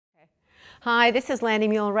Hi, this is Landy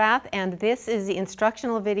Muehlrath, and this is the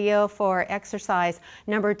instructional video for exercise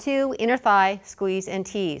number 2, inner thigh, squeeze, and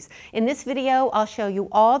tease. In this video, I'll show you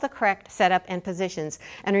all the correct setup and positions.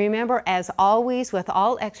 And remember, as always, with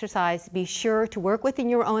all exercise, be sure to work within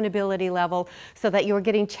your own ability level so that you're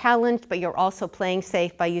getting challenged, but you're also playing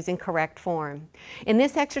safe by using correct form. In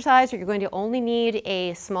this exercise, you're going to only need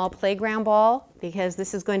a small playground ball, because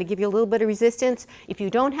this is going to give you a little bit of resistance. If you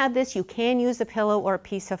don't have this, you can use a pillow or a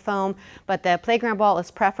piece of foam, but the playground ball is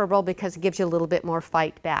preferable because it gives you a little bit more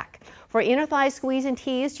fight back. For inner thigh squeeze and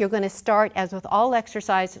tease, you're going to start, as with all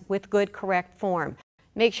exercise, with good correct form.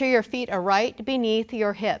 Make sure your feet are right beneath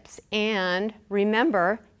your hips, and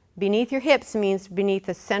remember, beneath your hips means beneath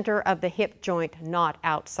the center of the hip joint, not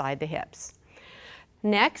outside the hips.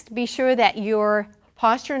 Next, be sure that your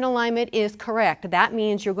posture and alignment is correct. That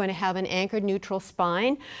means you're going to have an anchored neutral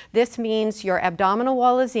spine. This means your abdominal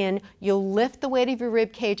wall is in. You'll lift the weight of your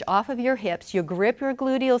rib cage off of your hips. You grip your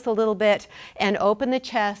gluteals a little bit and open the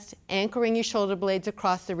chest, anchoring your shoulder blades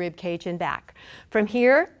across the rib cage and back. From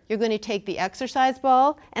here, you're going to take the exercise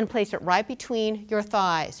ball and place it right between your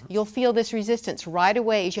thighs. You'll feel this resistance right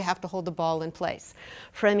away as you have to hold the ball in place.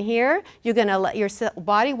 From here, you're going to let your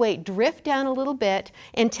body weight drift down a little bit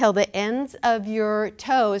until the ends of your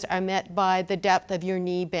toes are met by the depth of your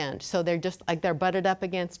knee bend. So they're just like they're butted up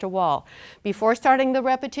against a wall. Before starting the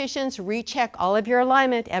repetitions, recheck all of your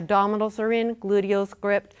alignment. Abdominals are in, gluteals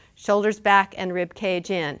gripped, shoulders back, and rib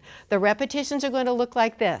cage in. The repetitions are going to look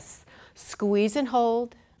like this. Squeeze and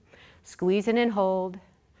hold. Squeeze in and hold,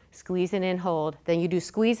 squeeze in and hold. Then you do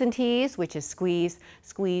squeeze and tease, which is squeeze,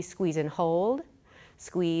 squeeze, squeeze and hold,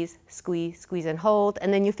 squeeze, squeeze, squeeze and hold.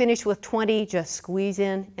 And then you finish with 20, just squeeze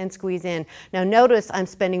in and squeeze in. Now notice I'm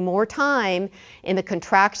spending more time in the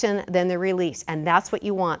contraction than the release, and that's what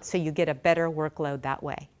you want, so you get a better workload that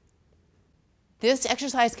way. This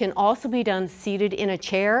exercise can also be done seated in a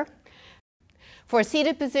chair. For a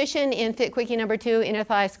seated position in Fit Quickie number 2, inner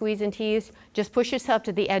thigh squeeze and tease, just push yourself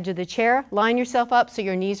to the edge of the chair, line yourself up so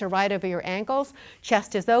your knees are right over your ankles,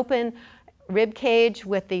 chest is open, rib cage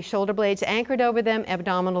with the shoulder blades anchored over them,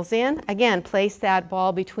 abdominals in. Again, place that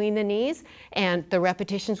ball between the knees, and the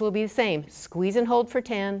repetitions will be the same. Squeeze and hold for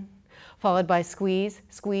 10, followed by squeeze,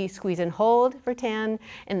 squeeze, squeeze and hold for 10,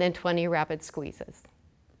 and then 20 rapid squeezes.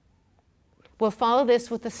 We'll follow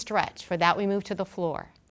this with a stretch. For that, we move to the floor.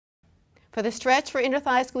 For the stretch for inner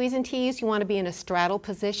thigh squeeze and tease, you want to be in a straddle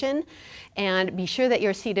position, and be sure that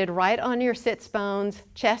you're seated right on your sits bones,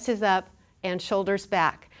 chest is up, and shoulders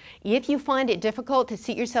back. If you find it difficult to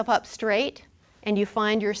seat yourself up straight and you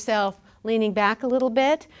find yourself leaning back a little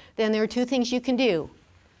bit, then there are two things you can do.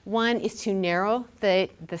 One is to narrow the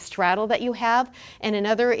straddle that you have, and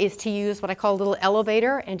another is to use what I call a little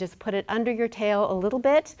elevator and just put it under your tail a little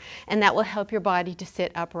bit, and that will help your body to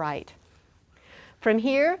sit upright. From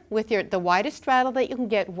here, with the widest straddle that you can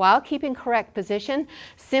get while keeping correct position,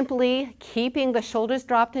 simply keeping the shoulders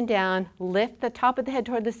dropped and down, lift the top of the head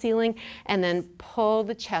toward the ceiling, and then pull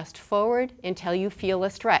the chest forward until you feel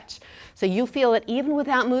a stretch. So you feel it even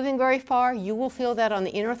without moving very far. You will feel that on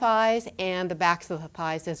the inner thighs and the backs of the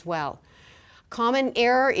thighs as well. Common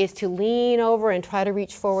error is to lean over and try to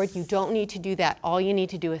reach forward. You don't need to do that. All you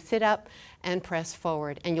need to do is sit up and press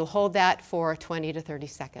forward, and you'll hold that for 20 to 30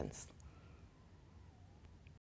 seconds.